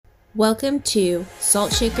Welcome to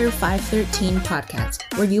Salt Shaker 513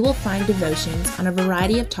 podcast, where you will find devotions on a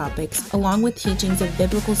variety of topics along with teachings of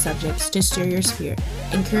biblical subjects to stir your spirit,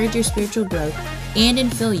 encourage your spiritual growth, and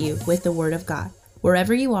infill you with the Word of God.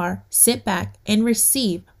 Wherever you are, sit back and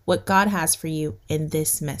receive what God has for you in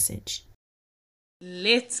this message.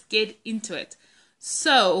 Let's get into it.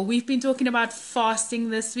 So, we've been talking about fasting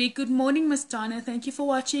this week. Good morning, Miss Donna. Thank you for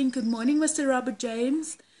watching. Good morning, Mr. Robert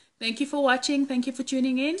James. Thank you for watching. Thank you for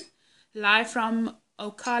tuning in. Live from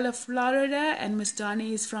Ocala, Florida, and Miss Donna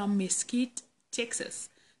is from Mesquite, Texas.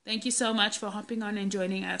 Thank you so much for hopping on and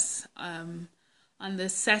joining us on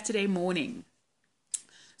this Saturday morning.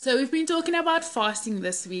 So we've been talking about fasting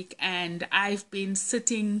this week, and I've been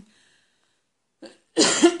sitting,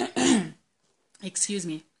 excuse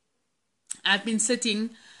me, I've been sitting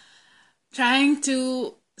trying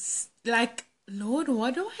to, Lord,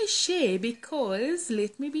 what do I share? Because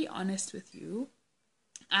let me be honest with you,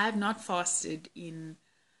 I have not fasted in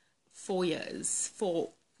 4 years,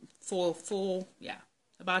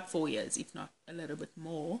 about 4 years, if not a little bit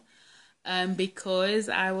more, because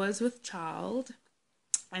I was with child,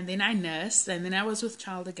 and then I nursed, and then I was with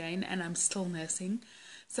child again, and I'm still nursing.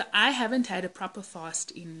 So I haven't had a proper fast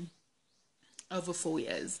in over 4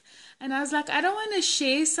 years. And I was like, I don't want to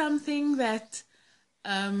share something that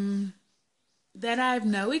I have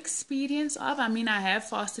no experience of. I mean, I have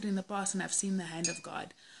fasted in the past, and I've seen the hand of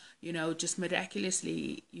God, just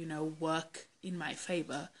miraculously, work in my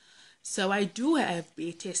favor. So I do have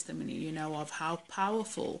a testimony, of how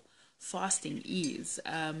powerful fasting is.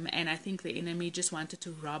 And I think the enemy just wanted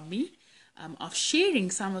to rob me of sharing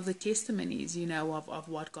some of the testimonies, of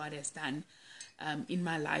what God has done in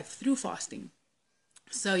my life through fasting.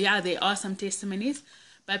 So yeah, there are some testimonies.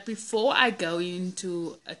 But before I go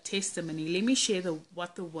into a testimony, let me share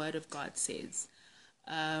what the Word of God says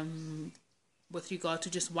with regard to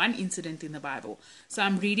just one incident in the Bible. So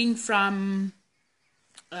I'm reading from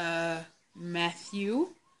Matthew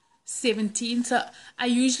 17. So I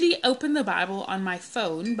usually open the Bible on my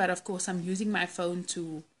phone, but of course I'm using my phone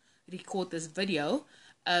to record this video.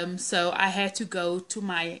 So I had to go to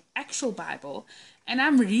my actual Bible, and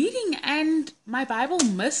I'm reading, and my Bible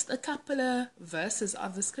missed a couple of verses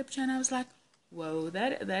of the scripture, and I was like, whoa,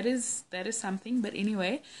 that is something. But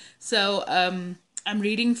anyway, so I'm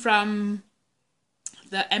reading from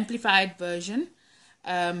the Amplified Version,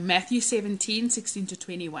 Matthew 17, 16 to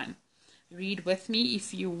 21. Read with me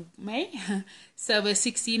if you may. So verse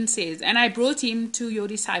 16 says, "And I brought him to your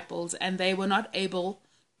disciples, and they were not able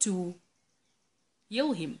to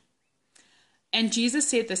heal him. And Jesus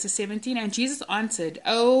said," this is 17, "and Jesus answered,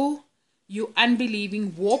 'Oh, you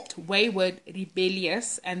unbelieving, warped, wayward,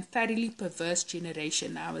 rebellious, and thoroughly perverse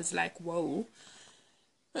generation.'" I was like, whoa.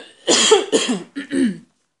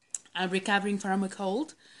 I'm recovering from a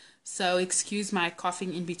cold, so excuse my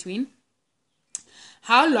coughing in between.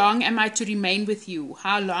 "How long am I to remain with you?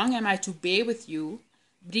 How long am I to bear with you?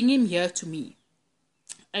 Bring him here to me."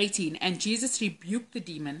 18, "And Jesus rebuked the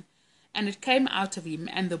demon, and it came out of him,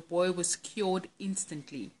 and the boy was cured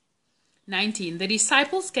instantly." 19, "The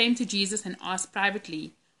disciples came to Jesus and asked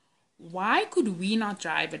privately, 'Why could we not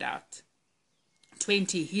drive it out?'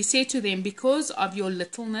 20, he said to them, 'Because of your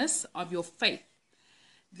littleness of your faith.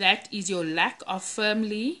 That is your lack of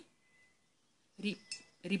firmly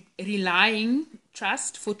relying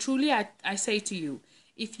trust. For truly I say to you,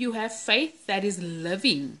 if you have faith that is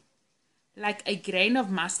living like a grain of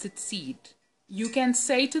mustard seed, you can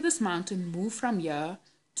say to this mountain, move from here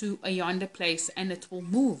to a yonder place, and it will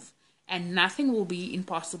move, and nothing will be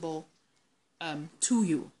impossible to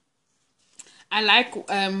you." I like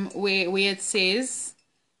where it says,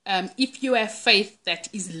 if you have faith that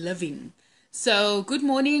is living. So good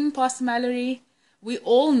morning, Pastor Mallory. We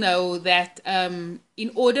all know that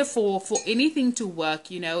in order for anything to work,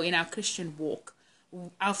 in our Christian walk,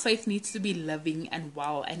 our faith needs to be living and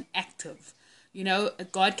well and active.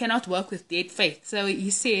 God cannot work with dead faith. So he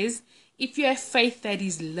says, if you have faith that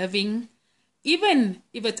is living, even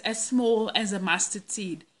if it's as small as a mustard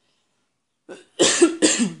seed,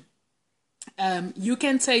 you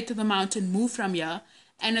can say to the mountain, move from here,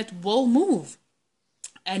 and it will move,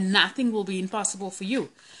 and nothing will be impossible for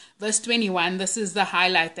you. Verse 21, this is the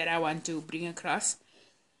highlight that I want to bring across.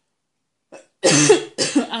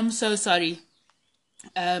 I'm so sorry.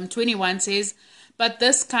 21 says, "But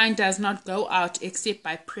this kind does not go out except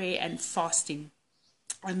by prayer and fasting."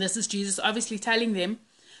 And this is Jesus obviously telling them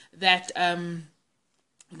that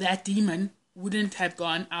that demon wouldn't have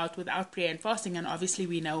gone out without prayer and fasting. And obviously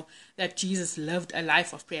we know that Jesus lived a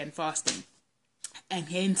life of prayer and fasting, and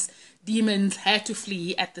hence demons had to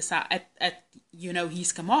flee at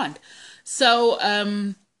his command. So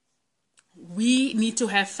we need to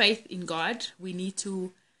have faith in God. We need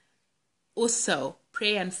to also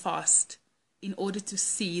pray and fast in order to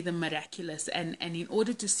see the miraculous and in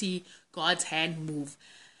order to see God's hand move.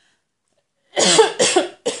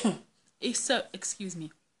 So, excuse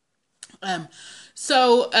me.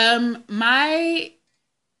 My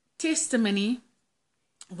testimony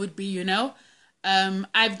would be,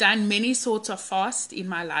 I've done many sorts of fast in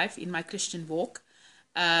my life, in my Christian walk.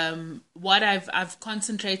 What I've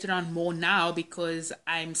concentrated on more now, because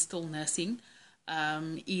I'm still nursing,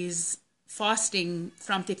 is fasting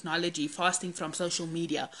from technology, fasting from social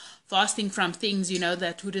media, fasting from things,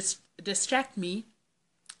 that would distract me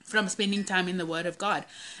from spending time in the Word of God.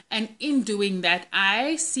 And in doing that,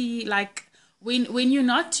 I see, like, when you're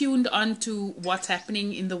not tuned on to what's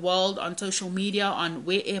happening in the world, on social media, on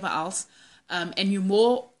wherever else, and you're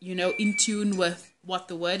more, in tune with what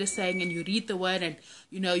the Word is saying, and you read the Word, and,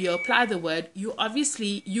 you apply the Word, you're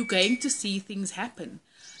going to see things happen.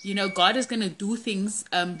 God is going to do things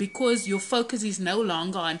because your focus is no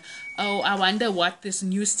longer on, oh, I wonder what this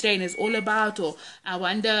new strain is all about, or I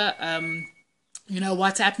wonder,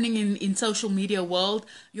 what's happening in social media world.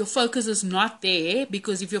 Your focus is not there,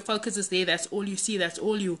 because if your focus is there, that's all you see, that's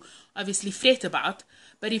all you obviously fret about.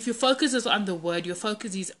 But if your focus is on the Word, your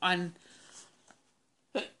focus is on,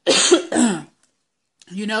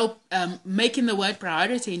 making the Word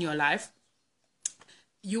priority in your life,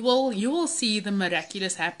 you will see the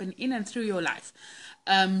miraculous happen in and through your life.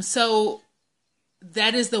 So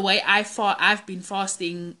that is the way I've been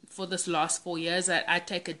fasting for this last 4 years. I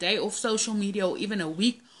take a day off social media, or even a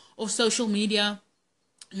week off social media,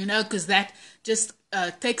 because that just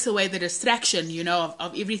takes away the distraction, of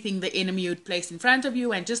everything the enemy would place in front of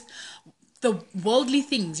you, and just the worldly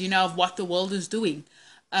things, of what the world is doing.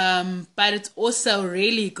 But it's also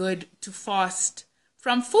really good to fast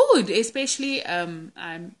from food, especially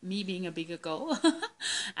me being a bigger girl.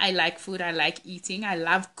 I like food, I like eating, I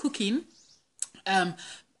love cooking.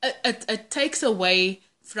 It takes away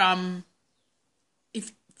from,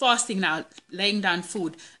 if fasting now, laying down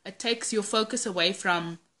food, it takes your focus away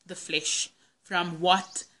from the flesh, from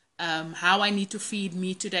what, how I need to feed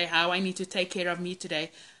me today, how I need to take care of me today.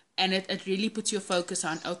 And it really puts your focus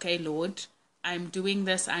on, okay, Lord, I'm doing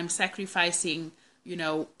this, I'm sacrificing,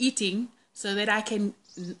 eating, so that I can,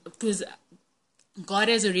 because God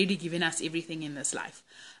has already given us everything in this life.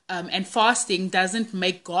 And fasting doesn't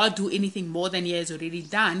make God do anything more than He has already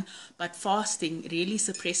done, but fasting really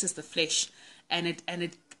suppresses the flesh, and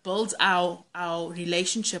it builds our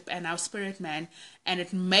relationship and our spirit man, and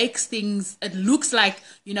it makes things, it looks like,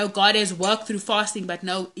 God has worked through fasting, but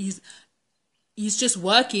no, He's just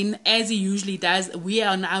working as He usually does. We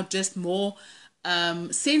are now just more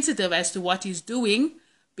sensitive as to what He's doing,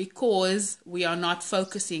 because we are not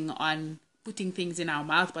focusing on putting things in our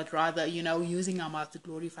mouth, but rather, using our mouth to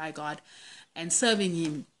glorify God and serving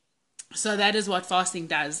Him. So that is what fasting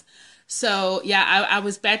does. So yeah, I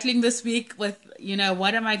was battling this week with,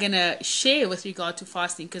 what am I going to share with regard to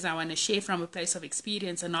fasting? Because I want to share from a place of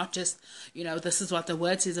experience, and not just, this is what the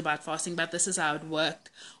Word says about fasting, but this is how it worked,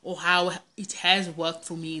 or how it has worked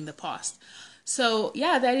for me in the past. So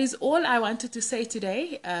yeah, that is all I wanted to say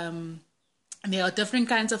today. There are different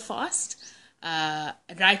kinds of fast.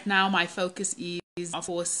 Right now, my focus is, of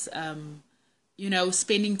course,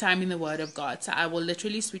 spending time in the Word of God. So I will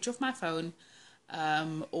literally switch off my phone,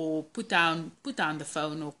 or put down the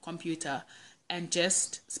phone or computer, and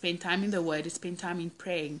just spend time in the Word, spend time in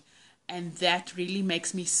praying. And that really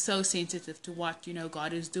makes me so sensitive to what,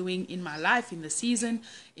 God is doing in my life, in the season,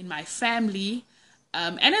 in my family.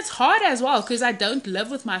 And it's hard as well, because I don't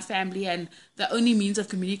live with my family, and the only means of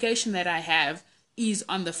communication that I have is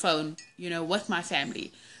on the phone, with my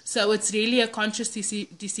family. So it's really a conscious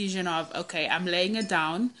decision of, okay, I'm laying it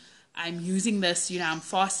down, I'm using this, I'm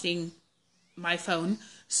fasting my phone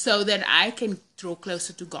so that I can draw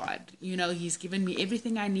closer to God. He's given me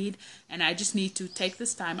everything I need, and I just need to take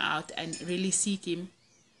this time out and really seek Him,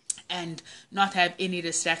 and not have any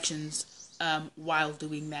distractions while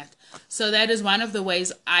doing that. So that is one of the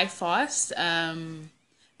ways I fast.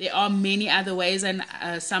 There are many other ways, and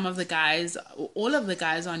some of the guys, all of the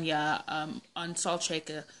guys on here, on Salt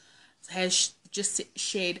Shaker, has just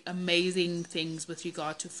shared amazing things with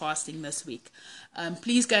regard to fasting this week.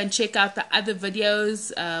 Please go and check out the other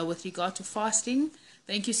videos with regard to fasting.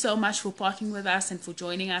 Thank you so much for partnering with us and for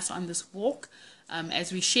joining us on this walk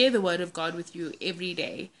as we share the Word of God with you every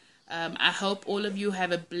day. I hope all of you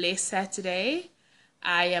have a blessed Saturday.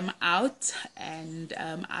 I am out, and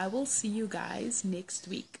I will see you guys next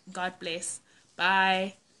week. God bless.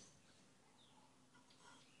 Bye.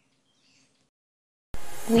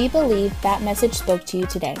 We believe that message spoke to you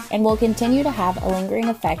today and will continue to have a lingering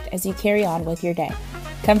effect as you carry on with your day.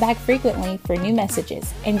 Come back frequently for new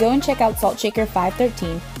messages and go and check out Saltshaker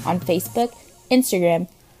 513 on Facebook, Instagram,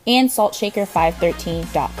 and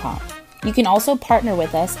saltshaker513.com. You can also partner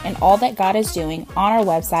with us in all that God is doing on our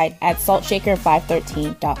website at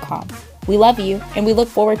saltshaker513.com. We love you and we look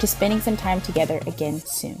forward to spending some time together again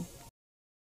soon.